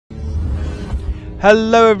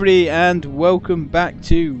Hello everybody and welcome back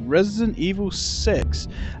to Resident Evil 6.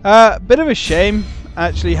 Bit of a shame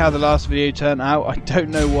actually how the last video turned out. I don't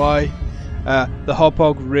know why. The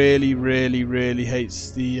Hauppauge really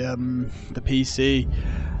hates the PC.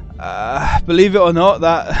 Believe it or not,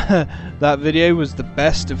 that that video was the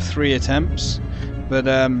best of 3 attempts. But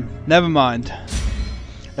never mind.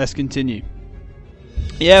 Let's continue.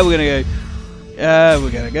 Yeah, we're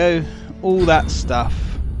gonna go all that stuff.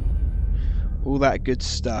 All that good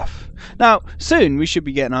stuff. Now, soon we should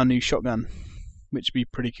be getting our new shotgun, which would be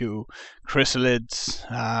pretty cool. Chrysalids.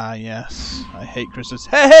 Ah, yes. I hate chrysalids.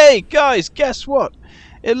 Hey, guys, guess what?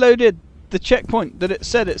 It loaded the checkpoint that it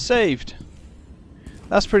said it saved.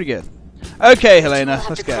 That's pretty good. Okay, Helena,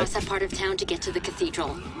 let's go. Cross that part of town to get to the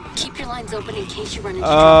cathedral. Keep your lines open in case you run into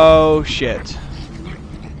trouble. Shit.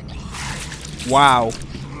 Wow.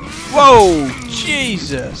 Whoa,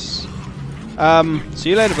 Jesus.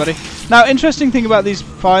 See you later, buddy. Now, interesting thing about these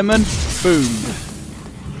firemen. Boom.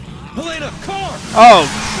 Helena, car! Oh,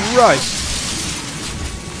 Christ.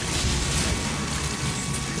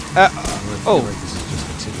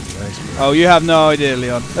 Oh, you have no idea,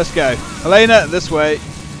 Leon. Let's go. Helena, this way.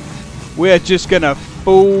 We're just gonna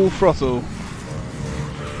full throttle.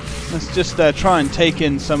 Let's just try and take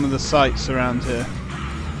in some of the sights around here.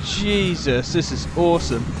 Jesus, this is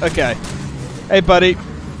awesome. Okay. Hey, buddy.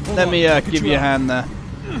 Let me give you a hand there.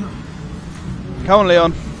 Come on,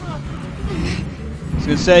 Leon. I was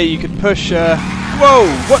going to say you could push... Whoa!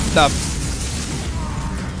 What the...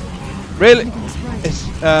 Really? It's,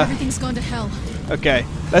 everything's gone to hell. Okay,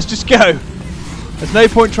 let's just go. There's no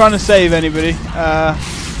point trying to save anybody.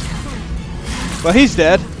 Well, he's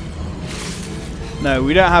dead. No,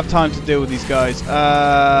 we don't have time to deal with these guys.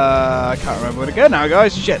 I can't remember where to go now,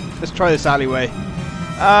 guys. Shit. Let's try this alleyway.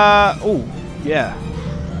 Oh, yeah.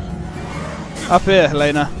 Up here,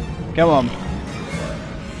 Helena. Come on.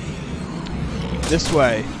 This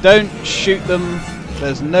way. Don't shoot them.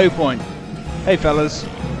 There's no point. Hey, fellas.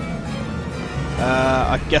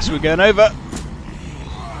 I guess we're going over.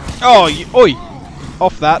 Oh, oi!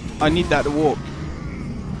 Off that. I need that to walk.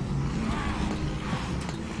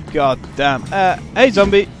 God damn. Hey,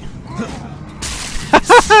 zombie.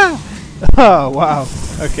 Oh, wow.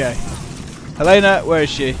 Okay. Helena, where is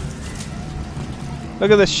she?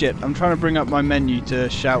 Look at this shit. I'm trying to bring up my menu to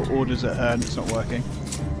shout orders at her and it's not working.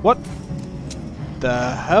 What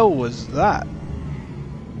the hell was that?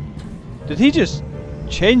 Did he just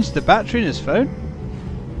change the battery in his phone?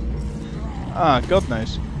 Ah, God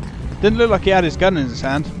knows. Didn't look like he had his gun in his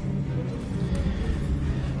hand.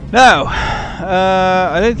 Now,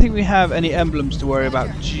 I don't think we have any emblems to worry about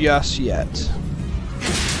just yet.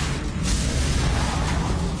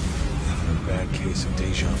 Bad case of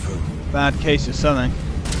deja vu. Bad case of something.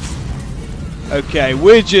 Okay,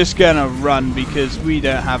 we're just gonna run because we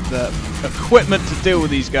don't have the equipment to deal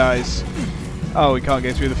with these guys. Oh, we can't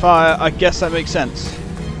go through the fire. I guess that makes sense.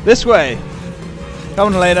 This way. Come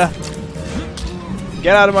on, Helena.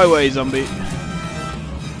 Get out of my way, zombie.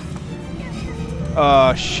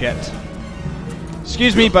 Oh, shit.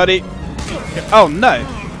 Excuse me, buddy. Oh, no.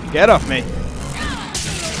 Get off me.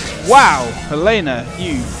 Wow, Helena,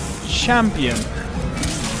 you champion.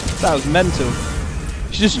 That was mental.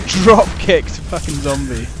 She just drop kicked a fucking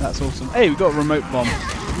zombie. That's awesome. Hey, we got a remote bomb.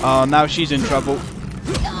 Oh, now she's in trouble.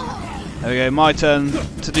 There we go. My turn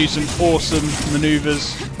to do some awesome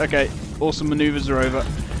maneuvers. Okay, awesome maneuvers are over.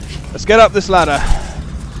 Let's get up this ladder.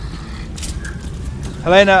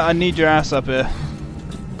 Helena, I need your ass up here.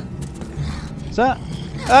 Is that?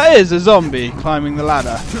 That is a zombie climbing the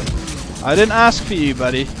ladder. I didn't ask for you,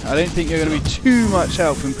 buddy. I don't think you're going to be too much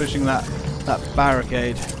help in pushing that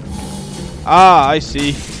barricade. Ah, I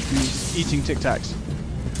see. He's eating Tic Tacs.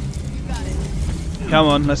 Come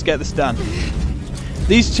on, let's get this done.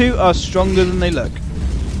 These two are stronger than they look.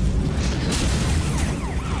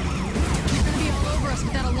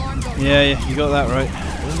 Yeah, you got that right.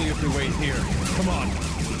 Only if we wait here. Come on.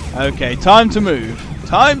 Okay, time to move.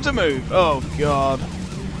 Time to move. Oh, God.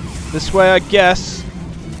 This way, I guess.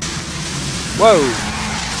 Whoa.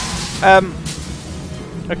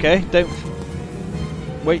 Okay, don't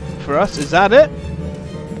wait for us. Is that it?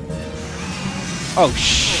 Oh,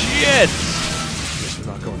 shit. Guess we're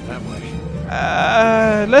not going that way.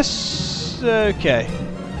 Let's... Okay.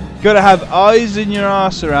 Gotta have eyes in your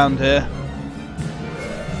ass around here.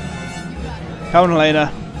 Come on,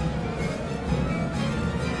 Helena.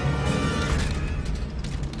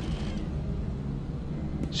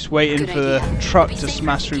 Just waiting for the truck to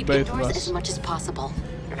smash through both of us. As much as possible.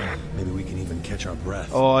 Maybe we can even catch our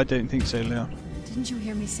breath. Oh, I don't think so, Leon. Didn't you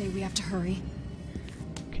hear me say we have to hurry?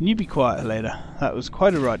 Can you be quiet, Helena? That was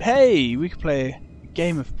quite a ride. Hey, we could play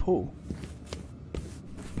game of pool.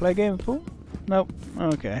 Play a game of pool? Nope.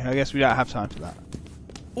 Okay, I guess we don't have time for that.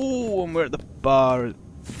 Oh, and we're at the bar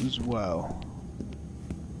as well.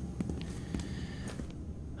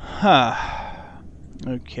 Huh.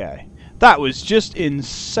 Okay. That was just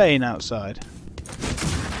insane outside.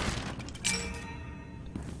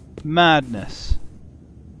 Madness.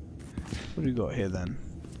 What do we got here then?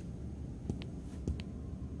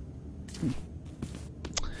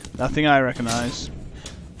 Nothing I recognise.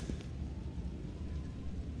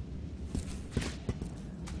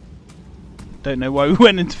 Don't know why we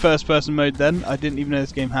went into first person mode then. I didn't even know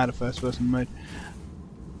this game had a first person mode.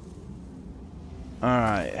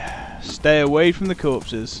 Alright. Stay away from the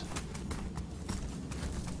corpses.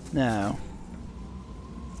 Now.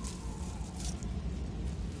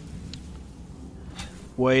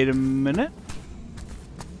 Wait a minute.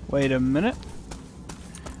 Wait a minute.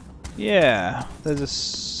 Yeah, there's a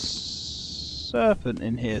serpent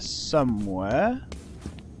in here somewhere.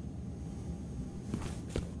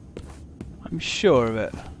 I'm sure of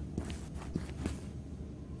it.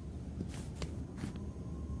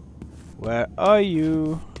 Where are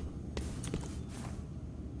you?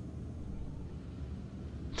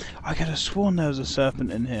 I could have sworn there was a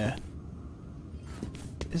serpent in here.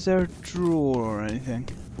 Is there a drawer or anything?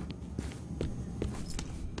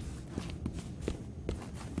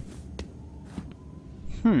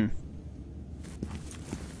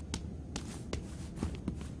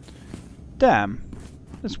 Damn.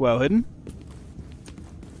 That's well hidden.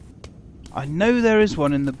 I know there is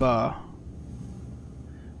one in the bar.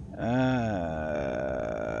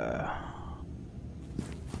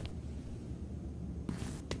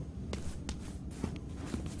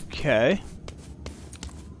 Okay.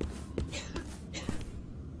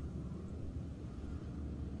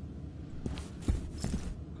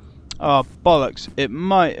 Oh, bollocks. It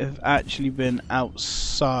might have actually been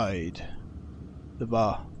outside the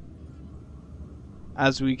bar.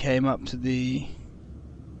 As we came up to the...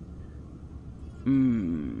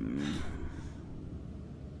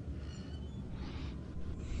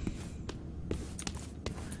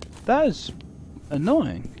 That is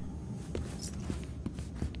annoying.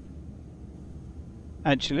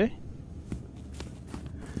 Actually.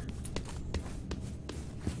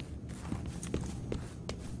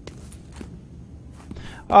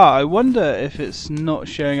 Ah, I wonder if it's not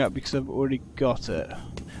showing up because I've already got it.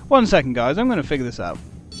 1 second, guys. I'm going to figure this out.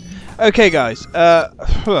 Okay, guys. I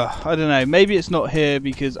don't know. Maybe it's not here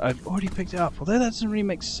because I've already picked it up. Although that doesn't really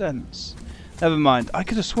make sense. Never mind. I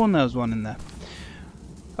could have sworn there was one in there.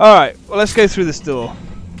 Alright. Well, let's go through this door.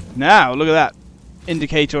 Now, look at that.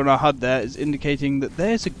 Indicator on our HUD there is indicating that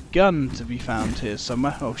there's a gun to be found here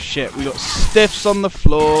somewhere. Oh, shit. We got stiffs on the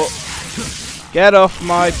floor. Get off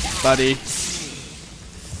my buddy.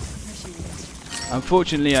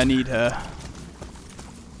 Unfortunately, I need her.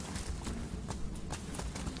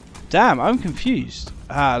 Damn, I'm confused.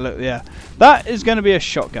 Ah, look, yeah. That is going to be a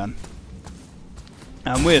shotgun.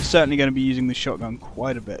 And we're certainly going to be using the shotgun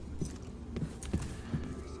quite a bit.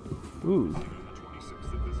 Ooh.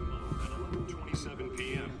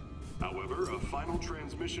 However, a final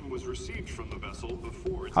transmission was received from the vessel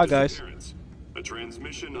before its Guys. disappearance. A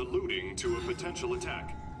transmission alluding to a potential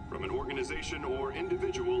attack from an organization or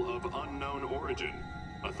individual of unknown origin.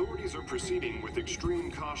 Authorities are proceeding with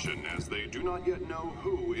extreme caution as they do not yet know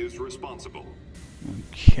who is responsible.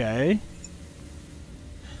 Okay.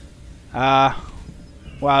 Wow,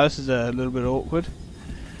 this is a little bit awkward.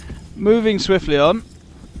 Moving swiftly on.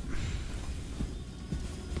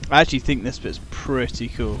 I actually think this bit's pretty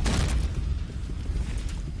cool.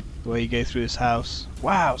 The way you go through this house.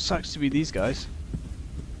 Wow, sucks to be these guys.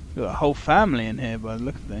 Got a whole family in here by the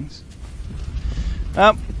look of things.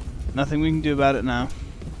 Oh, nothing we can do about it now.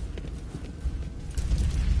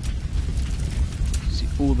 See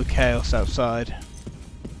all the chaos outside.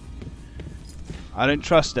 I don't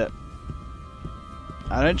trust it.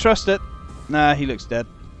 I don't trust it. Nah, he looks dead.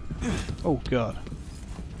 Oh god.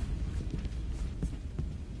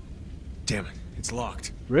 Damn it, it's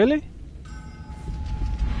locked. Really?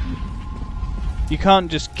 You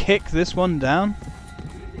can't just kick this one down?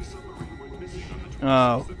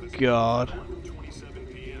 Oh god.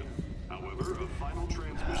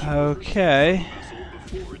 Okay.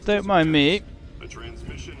 Don't mind me.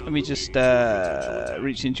 Let me just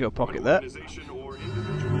reach into your pocket there.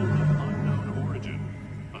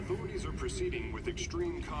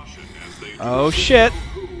 Oh shit.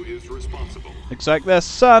 Looks like their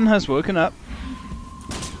son has woken up.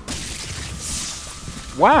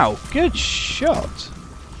 Wow, good shot.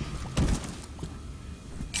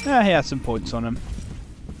 Yeah, he had some points on him.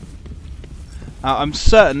 I'm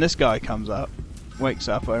certain this guy comes up. wakes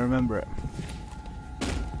up, I remember it.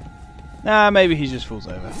 Nah, maybe he just falls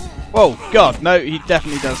over. Oh, God, no, he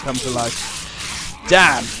definitely does come to life.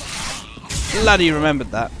 Damn. Bloody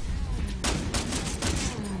remembered that.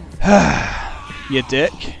 You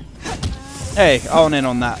dick. Hey, on in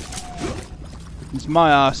on that. It's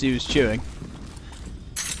my arse he was chewing.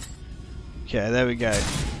 Okay, there we go.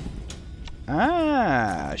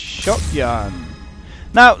 Ah, shotgun.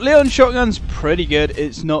 Now, Leon's shotgun's pretty good.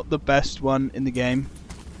 It's not the best one in the game.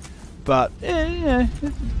 But, yeah,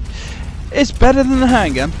 it's better than the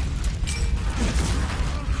handgun.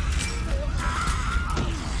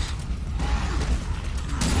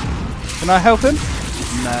 Can I help him?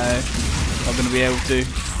 No. Not going to be able to.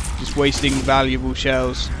 Just wasting valuable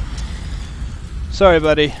shells. Sorry,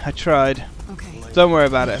 buddy. I tried. Okay. Don't worry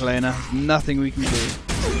about it, Helena. There's nothing we can do.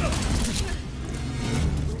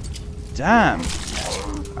 Damn.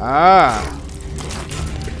 Ah.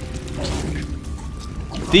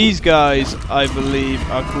 These guys, I believe,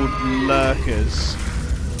 are called lurkers.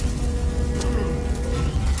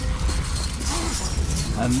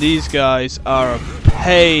 And these guys are a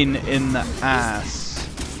pain in the ass.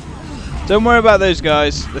 Don't worry about those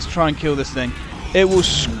guys. Let's try and kill this thing. It will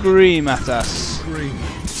scream at us. Scream.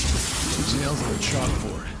 Nails on the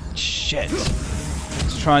chalkboard. Shit.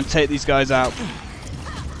 Let's try and take these guys out.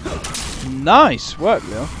 Nice work,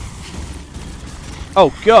 Leo.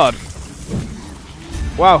 Oh, God.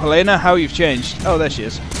 Wow, Helena, how you've changed. Oh, there she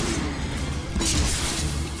is.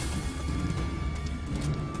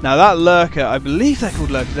 Now, that lurker, I believe they're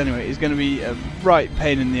called lurkers anyway, is going to be a right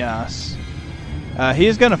pain in the ass. He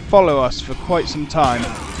is going to follow us for quite some time.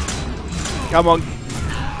 Come on.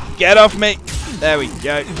 Get off me. There we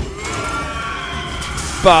go.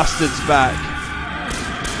 Bastard's back.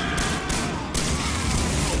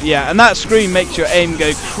 Yeah, and that scream makes your aim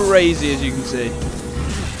go crazy, as you can see.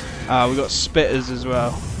 We've got spitters as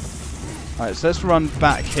well. Alright, so let's run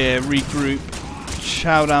back here, regroup,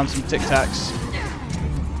 chow down some Tic Tacs.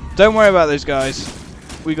 Don't worry about those guys.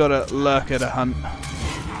 We got a lurker to hunt.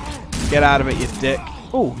 Get out of it, you dick.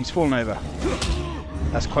 Oh, he's fallen over.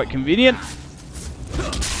 That's quite convenient.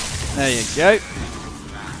 There you go.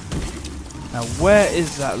 Now, where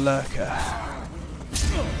is that lurker?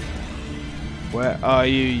 Where are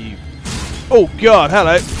you, you... Oh, God,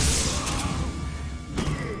 hello.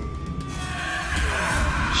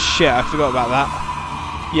 Shit, I forgot about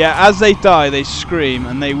that. Yeah, as they die, they scream,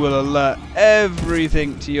 and they will alert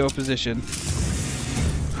everything to your position.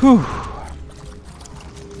 Whew.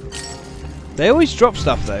 They always drop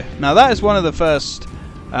stuff, though. Now, that is one of the first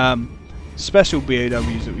special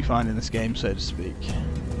BOWs that we find in this game, so to speak.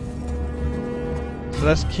 So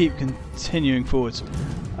let's keep continuing forwards.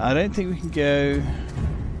 I don't think we can go...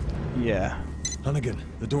 Yeah. Hunnigan,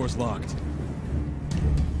 the door's locked.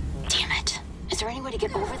 Damn it. Is there any way to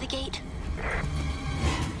get over the gate?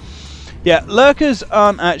 Yeah, lurkers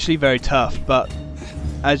aren't actually very tough, but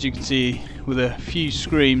as you can see, with a few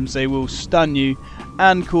screams, they will stun you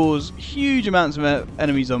and cause huge amounts of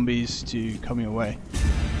enemy zombies to come your way.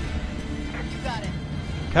 You got it.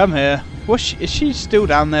 Come here. Is she still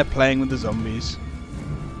down there playing with the zombies?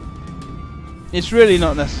 It's really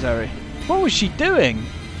not necessary. What was she doing?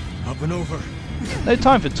 Up and over. No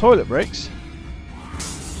time for toilet breaks.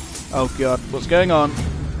 Oh, God, what's going on?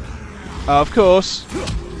 Of course.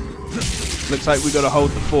 Looks like we got to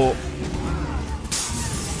hold the fort.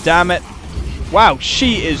 Damn it. Wow,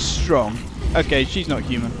 she is strong. Okay, she's not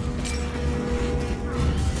human.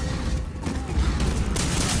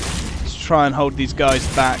 Let's try and hold these guys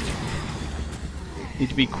back. Need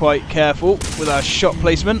to be quite careful with our shot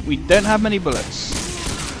placement. We don't have many bullets.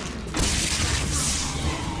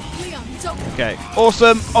 Leon, it's open. Okay,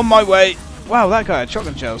 awesome. On my way. Wow, that guy had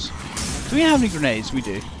shotgun shells. Do we have any grenades? We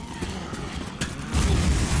do.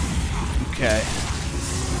 Okay.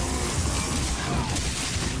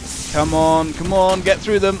 Come on, come on, get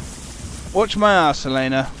through them. Watch my ass,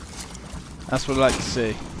 Helena. That's what I like to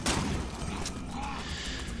see.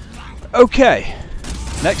 Okay.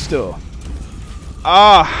 Next door.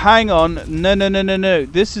 Ah, hang on. No, no, no, no, no.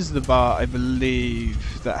 This is the bar, I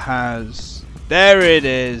believe, that has... There it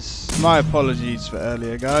is. My apologies for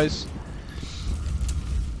earlier, guys.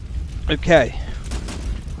 Okay.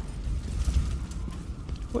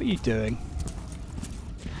 What are you doing?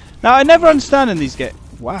 Now, I never understand in these games...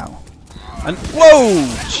 Wow. And... Whoa!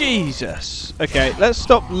 Jesus! Okay, let's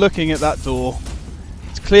stop looking at that door.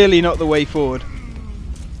 It's clearly not the way forward.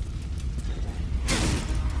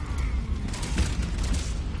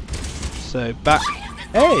 So, back...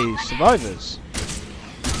 Hey! Survivors!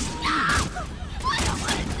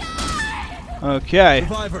 Okay.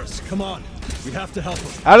 Survivors, come on. We have to help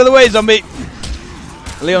them. Out of the way, zombie!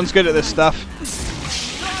 Leon's good at this stuff.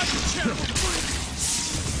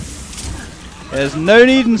 There's no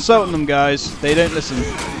need insulting them, guys. They don't listen.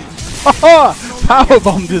 Haha!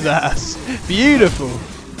 Powerbombed his ass. Beautiful.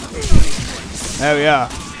 There we are.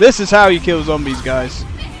 This is how you kill zombies, guys.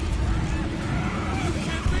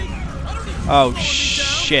 Oh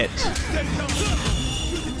shit.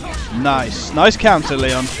 Nice. Nice counter,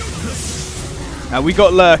 Leon. Now we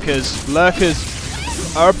got lurkers.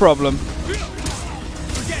 Lurkers are a problem.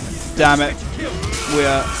 Damn it.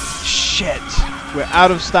 We're... shit. We're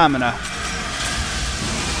out of stamina.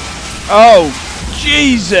 Oh,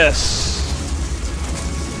 Jesus!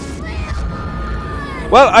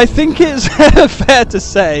 Well, I think it's fair to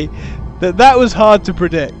say that that was hard to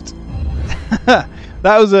predict. That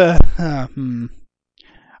was a... a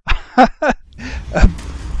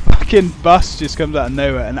fucking bus just comes out of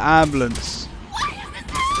nowhere. An ambulance.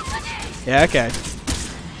 Yeah, okay.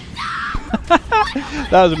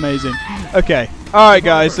 That was amazing. Okay. Alright,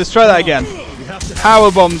 guys. Let's try that again.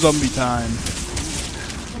 Powerbomb zombie time.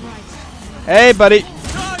 Hey, buddy.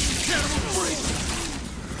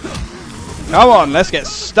 Come on, let's get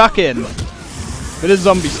stuck in. Bit of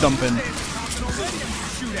zombie stomping.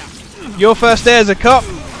 Your first day as a cop?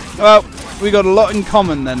 Well, we got a lot in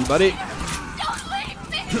common then, buddy.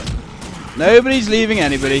 Nobody's leaving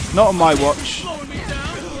anybody. Not on my watch.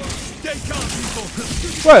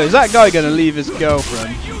 Whoa, is that guy going to leave his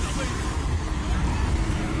girlfriend?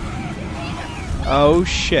 Oh,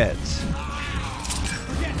 shit.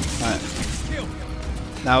 Right.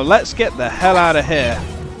 Now let's get the hell out of here.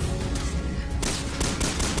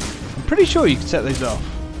 I'm pretty sure you can set these off.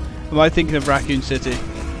 Am I thinking of Raccoon City?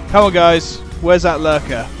 Come on, guys. Where's that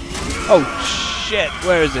lurker? Oh shit!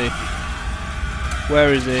 Where is he?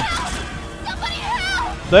 Where is he?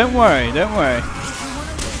 Don't worry, don't worry.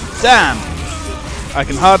 Damn! I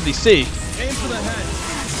can hardly see. Aim for the head.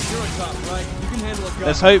 You're a cop, right? You can handle a gun.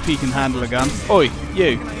 Let's hope he can handle a gun. Oi,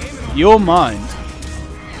 you. You're mine.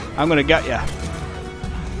 I'm gonna get ya.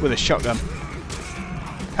 With a shotgun.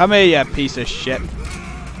 Come here, you piece of shit.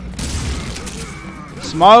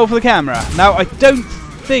 Smile for the camera. Now, I don't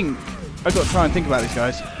think... I've got to try and think about these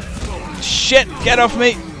guys. Shit, get off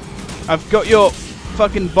me. I've got your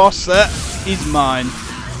fucking boss there. He's mine.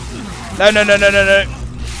 No, no, no, no, no, no.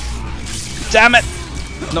 Damn it.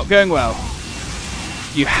 Not going well.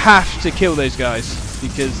 You have to kill those guys.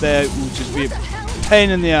 Because they will just be a pain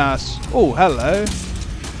in the ass. Oh, hello.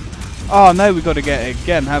 Oh no, we've got to get it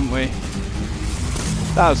again, haven't we?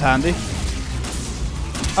 That was handy.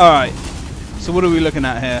 Alright, so what are we looking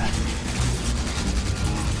at here?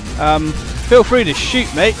 Feel free to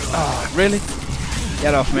shoot, mate. Oh, really?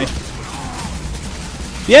 Get off me.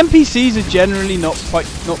 The NPCs are generally not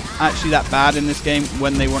actually that bad in this game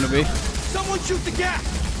when they want to be. Someone shoot the gas!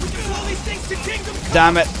 We can blow these things to kingdom come!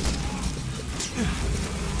 Damn it.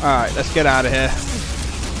 Alright, let's get out of here.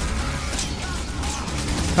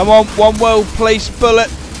 Come on, one well-placed bullet.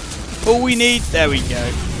 All we need. There we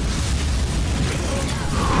go.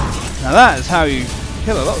 Now that is how you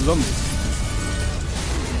kill a lot of zombies.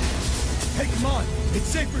 Hey, come on. It's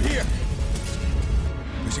safer here.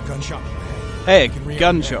 There's a gun shop up ahead. Hey, a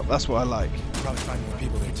gun shop. That's what I like. Probably find more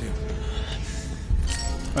people there too.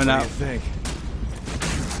 Right now. What do you think?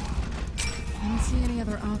 I don't see any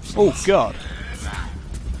other options. Oh God.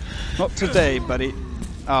 Not today, buddy.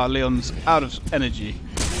 Ah, Leon's out of energy.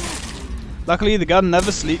 Luckily, the gun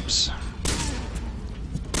never sleeps.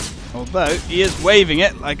 Although, he is waving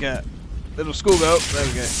it like a little schoolgirl. There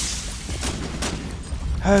we go.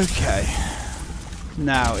 Okay.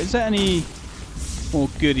 Now, is there any more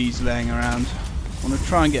goodies laying around? I want to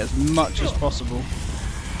try and get as much as possible.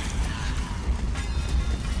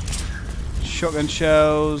 Shotgun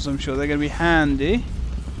shells, I'm sure they're going to be handy.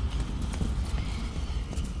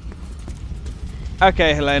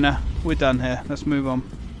 Okay, Helena, we're done here. Let's move on.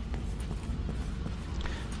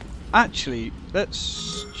 Actually,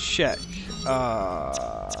 let's check.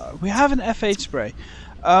 We have an F8 spray.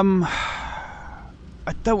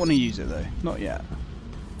 I don't want to use it though. Not yet.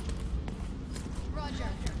 Roger.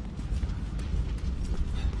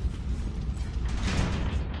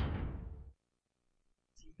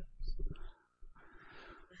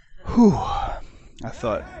 Whew. I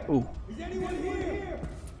thought. Ooh.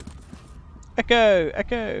 Echo!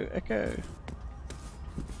 Echo! Echo!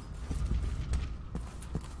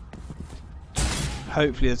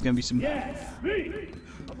 Hopefully there's going to be some... Yes, me!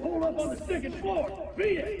 I'm holed up on the second floor!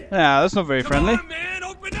 Beat it! Nah, that's not very friendly. Come on, man,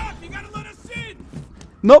 open up! You gotta let us in!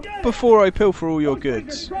 Not before I pilfer all your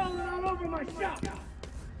goods. Crawling all over my shop!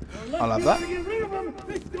 I'll have that. Get rid of them,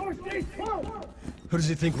 this door stays closed! Who does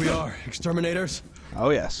he think we are? Exterminators? Oh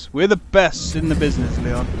yes, we're the best in the business,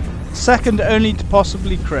 Leon. Second only to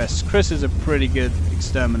possibly Chris. Chris is a pretty good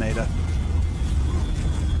exterminator.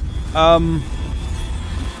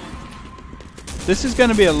 This is going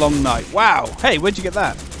to be a long night. Wow! Hey, where'd you get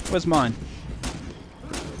that? Where's mine?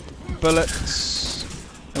 Bullets.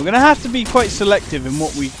 We're going to have to be quite selective in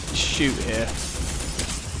what we shoot here.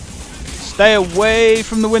 Stay away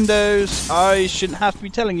from the windows. I shouldn't have to be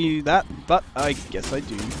telling you that, but I guess I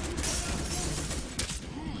do.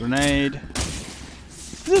 Grenade.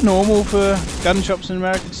 Is it normal for gun shops in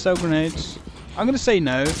America to sell grenades? I'm going to say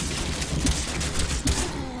no.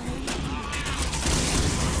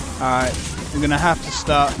 Alright, we're going to have to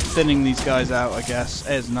start thinning these guys out, I guess.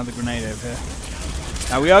 There's another grenade over here.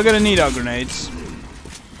 Now, we are going to need our grenades.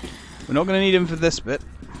 We're not going to need them for this bit.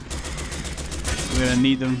 We're going to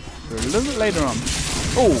need them for a little bit later on.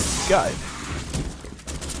 Oh, got it.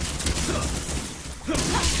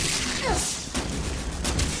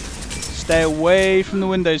 Stay away from the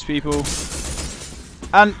windows, people.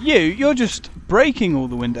 And you're just breaking all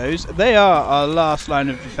the windows. They are our last line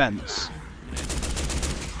of defense.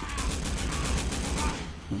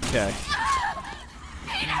 Okay.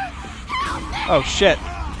 Oh shit.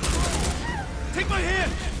 Take my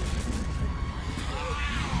hand!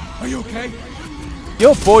 Are you okay?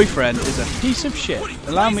 Your boyfriend is a piece of shit.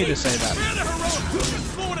 Allow me to say that.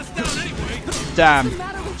 Damn. What's the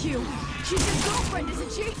matter with you? She's your girlfriend,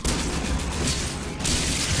 isn't she?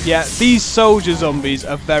 Yeah, these soldier zombies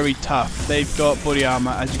are very tough. They've got body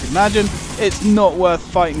armor, as you can imagine. It's not worth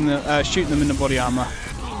fighting them, shooting them in the body armor.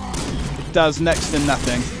 It does next to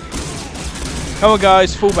nothing. Come on,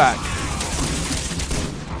 guys, fall back.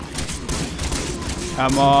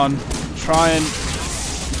 Come on, try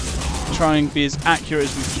and be as accurate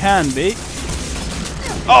as we can be.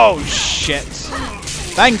 Oh shit!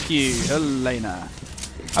 Thank you, Helena.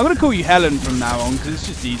 I'm gonna call you Helen from now on because it's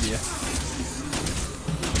just easier.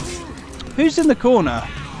 Who's in the corner?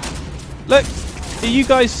 Look, are you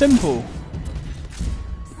guys simple?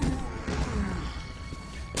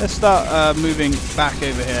 Let's start moving back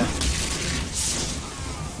over here.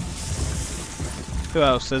 Who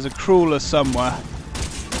else? There's a crawler somewhere.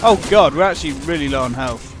 Oh god, we're actually really low on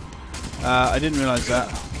health. I didn't realise that.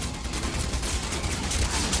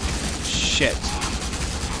 Shit.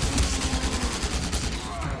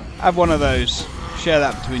 Have one of those. Share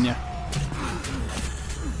that between you.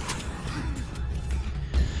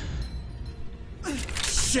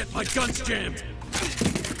 Shit, my gun's jammed!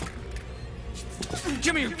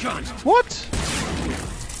 Give me your gun! What?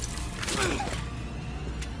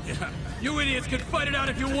 Yeah, you idiots can fight it out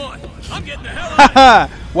if you want! I'm getting the hell out! Haha!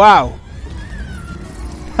 Wow.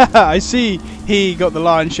 I see he got the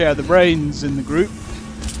lion's share of the brains in the group.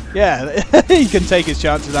 Yeah, he can take his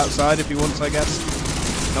chances outside if he wants, I guess.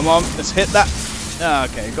 Come on, let's hit that. Ah,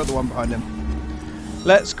 okay, got the one behind him.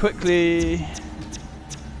 Let's quickly...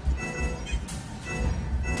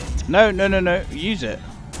 No. Use it.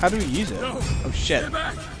 How do we use it? No. Oh, shit. Get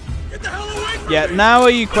back! Get the hell away from Yeah, me! now are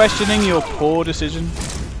you questioning your poor decision?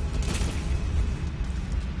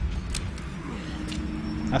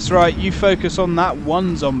 That's right, you focus on that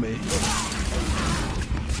one zombie.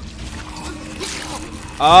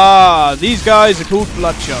 Ah, these guys are called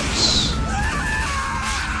Bloodshots.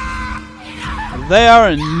 They are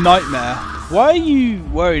a nightmare. Why are you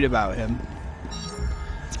worried about him?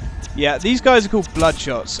 Yeah, these guys are called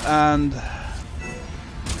Bloodshots, and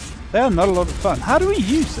they are not a lot of fun. How do we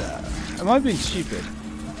use that? Am I being stupid?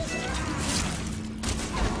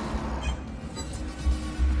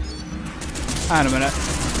 Hang on a minute.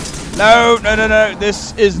 No.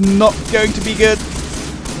 This is not going to be good.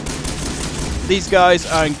 These guys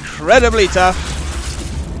are incredibly tough.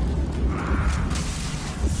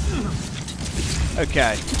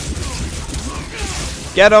 Okay.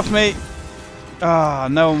 Get off me. Ah,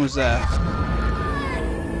 no one was there.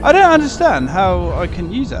 I don't understand how I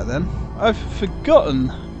can use that then. I've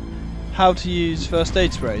forgotten how to use first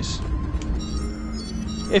aid sprays.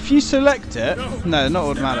 If you select it... No, not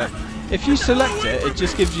automatic. If you select it, it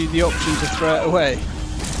just gives you the option to throw it away.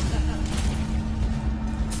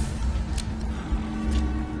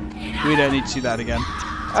 We don't need to see that again.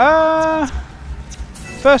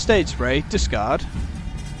 First aid spray, discard.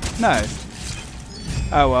 No.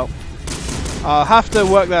 Oh well. I'll have to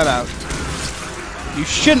work that out. You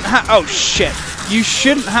shouldn't have... Oh shit. You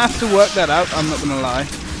shouldn't have to work that out, I'm not going to lie.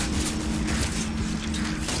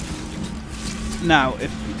 Now,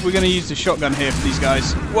 if we're going to use the shotgun here for these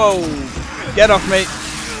guys. Whoa! Get off me!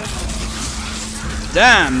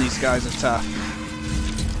 Damn, these guys are tough.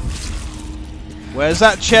 Where's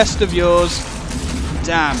that chest of yours?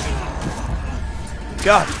 Damn.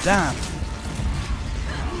 God damn.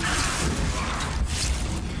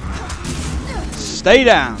 Stay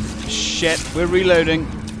down. Shit, we're reloading.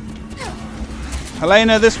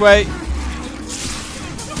 Helena, this way.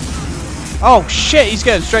 Oh shit, he's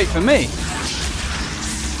going straight for me.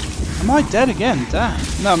 Am I dead again? Damn.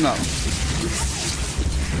 No, I'm not.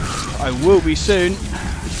 I will be soon.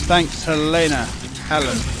 Thanks, Helena.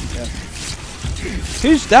 Helen. Yeah.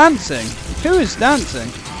 Who's dancing? Who is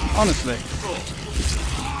dancing? Honestly.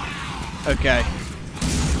 Okay.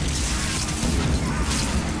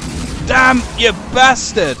 Damn, you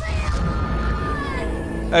bastard!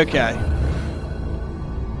 Okay.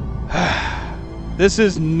 This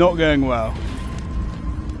is not going well.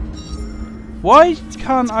 Why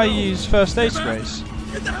can't I use first aid sprays?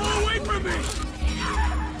 Get the hell away from me!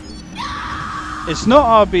 It's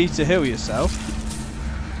not RB to heal yourself.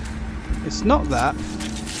 It's not that.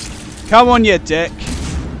 Come on, you dick.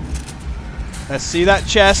 Let's see that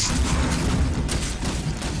chest.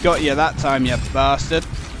 Got you that time, you bastard.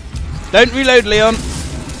 Don't reload, Leon.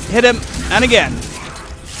 Hit him. And again.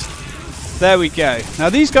 There we go. Now,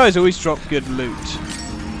 these guys always drop good loot.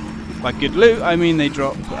 By good loot, I mean they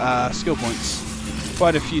drop skill points.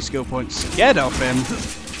 Quite a few skill points. Get off him.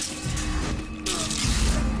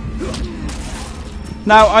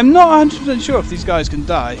 Now, I'm not 100% sure if these guys can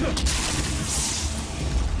die.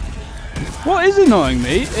 What is annoying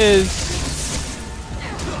me is...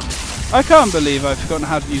 I can't believe I've forgotten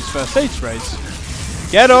how to use first aid sprays.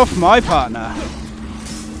 Get off my partner.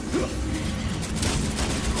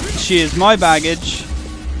 She is my baggage.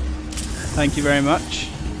 Thank you very much.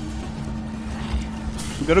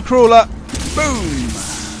 We've got a crawler. Boom!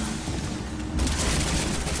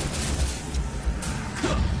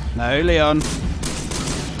 No, Leon.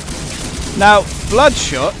 Now,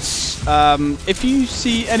 bloodshots, if you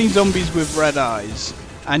see any zombies with red eyes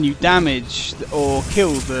and you damage or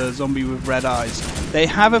kill the zombie with red eyes, they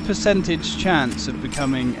have a percentage chance of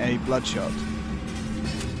becoming a bloodshot.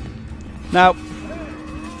 Now,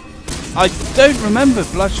 I don't remember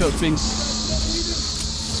bloodshots being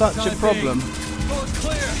such a problem. Boat's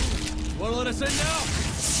clear. Wanna let us in now?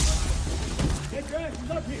 Get your asses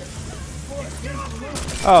up here.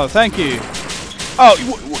 Oh, thank you. Oh,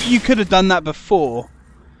 you could have done that before.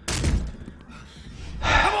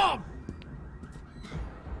 Come on!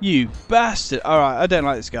 You bastard. Alright, I don't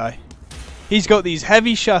like this guy. He's got these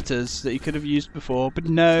heavy shutters that you could have used before, but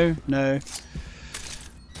no.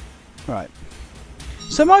 Right.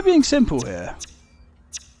 So am I being simple here?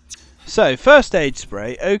 So, first aid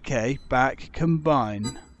spray, okay, back,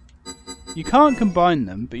 combine. You can't combine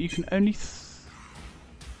them, but you can only...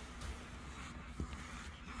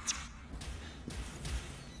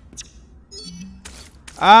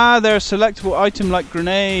 Ah, they're a selectable item like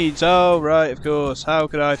grenades. Oh, right, of course. How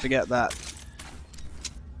could I forget that?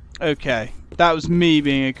 Okay, that was me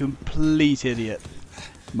being a complete idiot.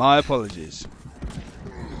 My apologies.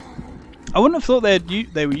 I wouldn't have thought they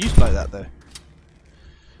were used like that, though.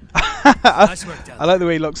 Nice work down I like the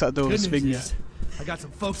way he locks that door with his Good finger. news is, I got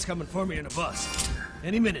some folks coming for me in a bus.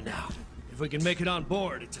 Any minute now. If we can make it on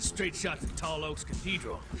board, it's a straight shot to Tall Oaks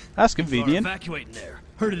Cathedral. That's People are convenient. evacuating there.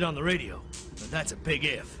 Heard it on the radio. But that's a big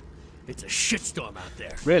if. It's a shitstorm out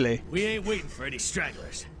there. Really? We ain't waiting for any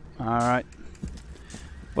stragglers. Alright.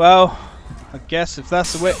 Well, I guess if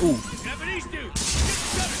that's the way... Ooh, Japanese dude!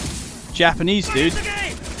 Japanese dude. The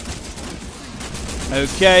game!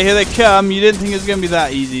 Okay, here they come. You didn't think it was going to be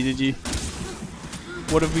that easy, did you?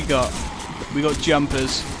 What have we got? We got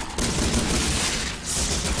jumpers.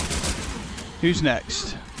 Who's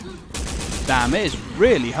next? Damn, it is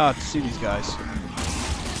really hard to see these guys.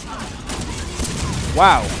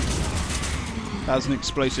 Wow. That was an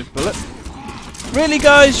explosive bullet. Really,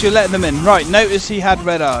 guys? You're letting them in. Right, notice he had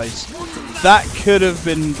red eyes. That could have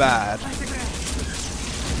been bad.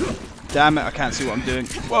 Damn it, I can't see what I'm doing.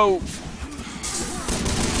 Whoa.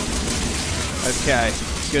 Okay,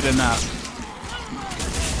 good enough.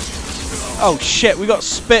 Oh shit, we got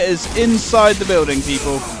spitters inside the building,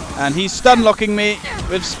 people. And he's stun locking me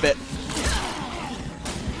with spit.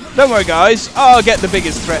 Don't worry, guys. I'll get the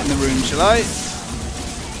biggest threat in the room, shall I?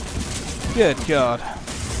 Good God.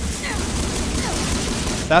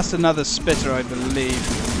 That's another spitter, I believe.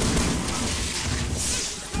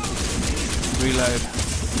 Reload.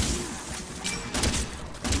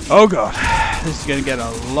 Oh God. This is going to get a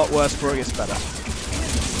lot worse before it gets better.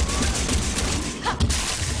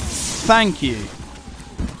 Thank you.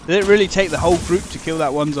 Did it really take the whole group to kill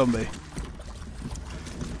that one zombie?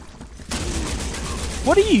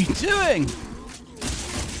 What are you doing? Do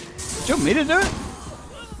you want me to do it?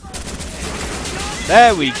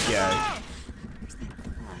 There we go.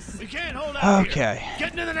 We can't hold out Okay. here.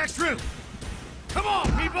 Get into the next room. Come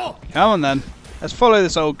on, people. Come on then. Let's follow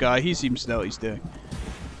this old guy. He seems to know what he's doing.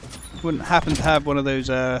 Wouldn't happen to have one of those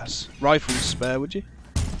rifles spare, would you?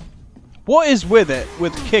 What is with it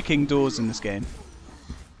with kicking doors in this game?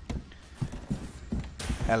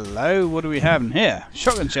 Hello, what do we have in here?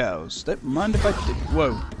 Shotgun shells. Don't mind if I do.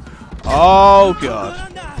 Whoa. Oh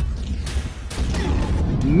god.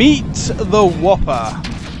 Meet the Whopper.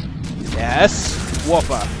 Yes,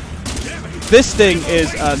 Whopper. This thing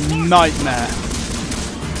is a nightmare.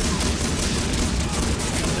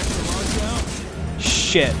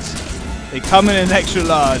 Shit. They come in an extra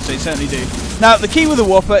large, they certainly do. Now, the key with the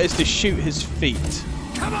Whopper is to shoot his feet.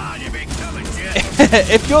 Come on, you big dumb shit.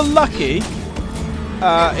 If you're lucky,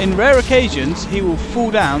 in rare occasions, he will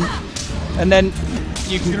fall down, and then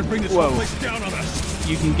you can. Whoa!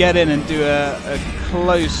 You can get in and do a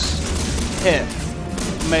close hit,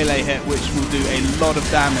 melee hit, which will do a lot of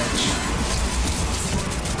damage.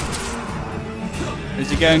 Is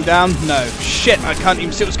he going down? No. Shit! I can't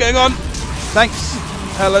even see what's going on. Thanks,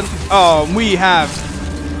 Helen. Oh, we have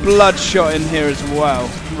Bloodshot in here as well.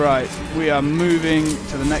 Right, we are moving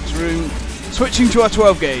to the next room. Switching to our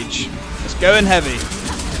 12 gauge. Let's go in heavy.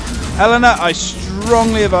 Helena, I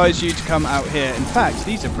strongly advise you to come out here. In fact,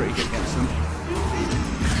 these are pretty good against them.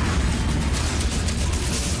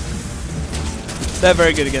 They're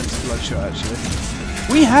very good against Bloodshot, actually.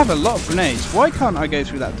 We have a lot of grenades. Why can't I go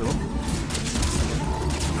through that door?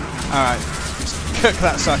 Alright, let's cook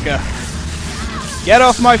that sucker. Get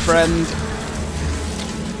off, my friend.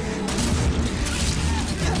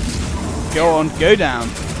 Go on, go down.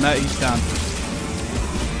 No, he's down.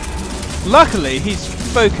 Luckily, he's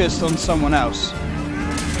focused on someone else.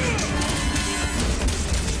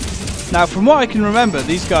 Now, from what I can remember,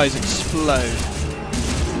 these guys explode.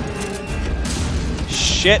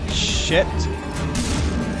 Shit, shit.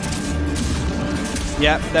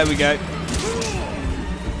 Yep, there we go.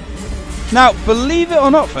 Now, believe it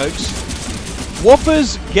or not, folks,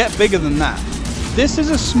 Whoppers get bigger than that. This is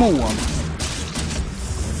a small one.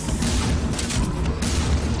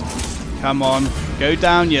 Come on, go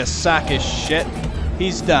down, you sack of shit.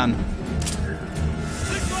 He's done.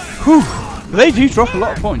 Whew, they do drop a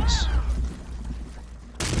lot of points.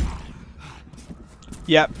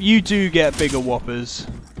 Yep, you do get bigger Whoppers.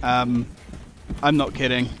 I'm not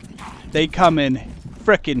kidding. They come in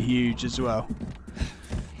frickin' huge as well.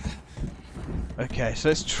 Okay, so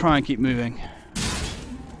let's try and keep moving.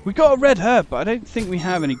 We got a red herb, but I don't think we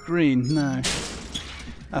have any green. No,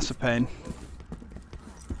 that's a pain.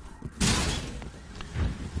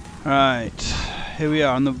 Right, here we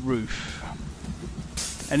are on the roof.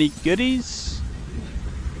 Any goodies?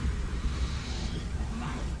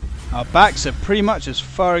 Our backs are pretty much as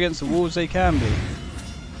far against the wall as they can be.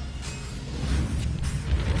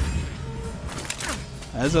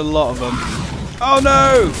 There's a lot of them. Oh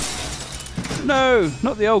no! No,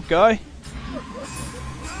 not the old guy.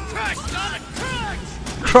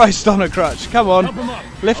 Christ on a crutch. Come on,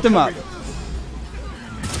 lift him up.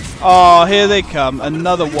 Oh, here they come.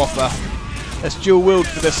 Another Whopper. Let's dual wield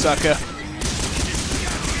for this sucker.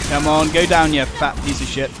 Come on, go down, you fat piece of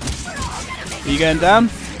shit. Are you going down?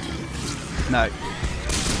 No.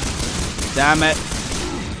 Damn it.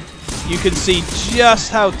 You can see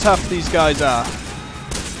just how tough these guys are.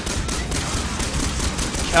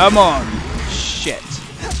 Come on. Shit.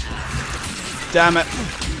 Damn it.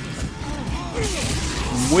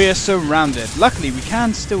 We're surrounded. Luckily, we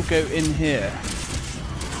can still go in here.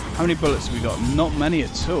 How many bullets have we got? Not many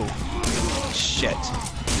at all. Shit.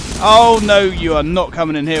 Oh no, you are not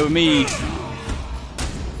coming in here with me.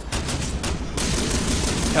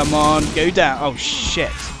 Come on, go down. Oh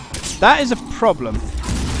shit. That is a problem.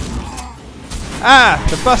 Ah,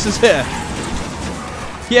 the bus is here.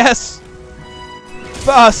 Yes.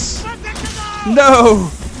 Bus. No.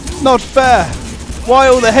 Not fair. Why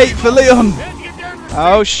all the hate for Leon?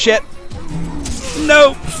 Oh shit.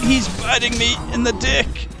 No, he's biting me in the dick.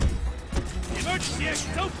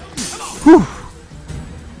 Whew.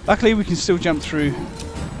 Luckily we can still jump through.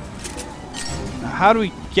 Now, how do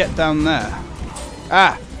we get down there?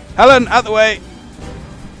 Ah! Helen, out the way!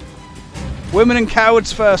 Women and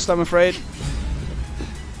cowards first, I'm afraid.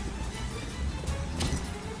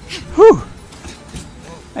 Whew!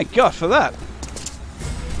 Thank God for that.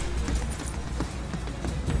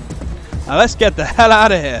 Now let's get the hell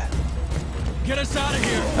out of here. Get us out of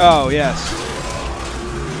here. Oh, yes.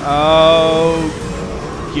 Oh,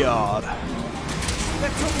 God.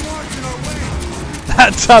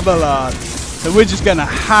 That double large. So we're just going to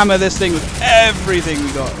hammer this thing with everything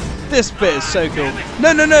we got. This bit is so cool.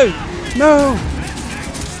 No, no, no. No.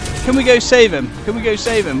 Can we go save him? Can we go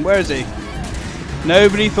save him? Where is he?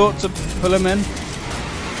 Nobody thought to pull him in.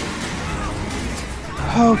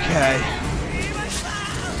 Okay.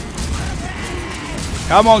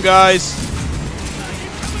 Come on, guys.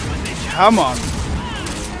 Come on.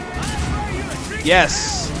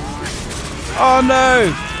 Yes. Oh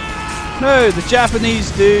no. No, the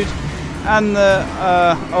Japanese dude and the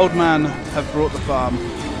old man have brought the farm.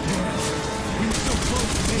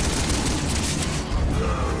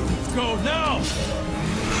 Go now!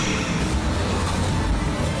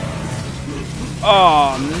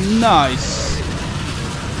 Oh, nice.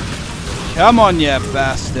 Come on, you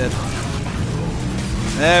bastard.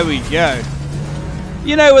 There we go.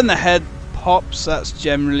 You know, when the head pops, that's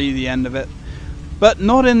generally the end of it. But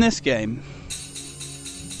not in this game.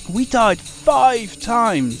 We died 5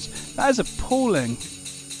 times. That is appalling.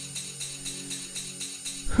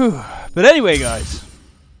 Whew. But anyway, guys.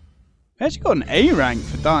 I actually got an A rank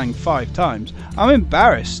for dying 5 times. I'm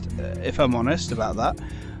embarrassed, if I'm honest, about that.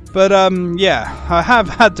 But yeah, I have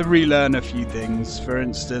had to relearn a few things. For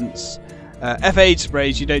instance, F8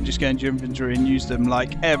 sprays, you don't just go into your inventory and use them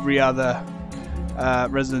like every other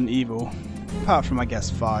Resident Evil, apart from I guess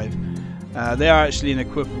 5. They are actually an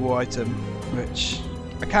equipable item, which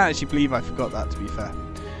I can't actually believe I forgot that, to be fair.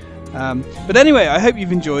 But anyway, I hope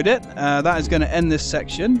you've enjoyed it. That is going to end this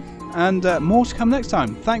section, and more to come next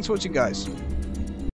time. Thanks for watching, guys.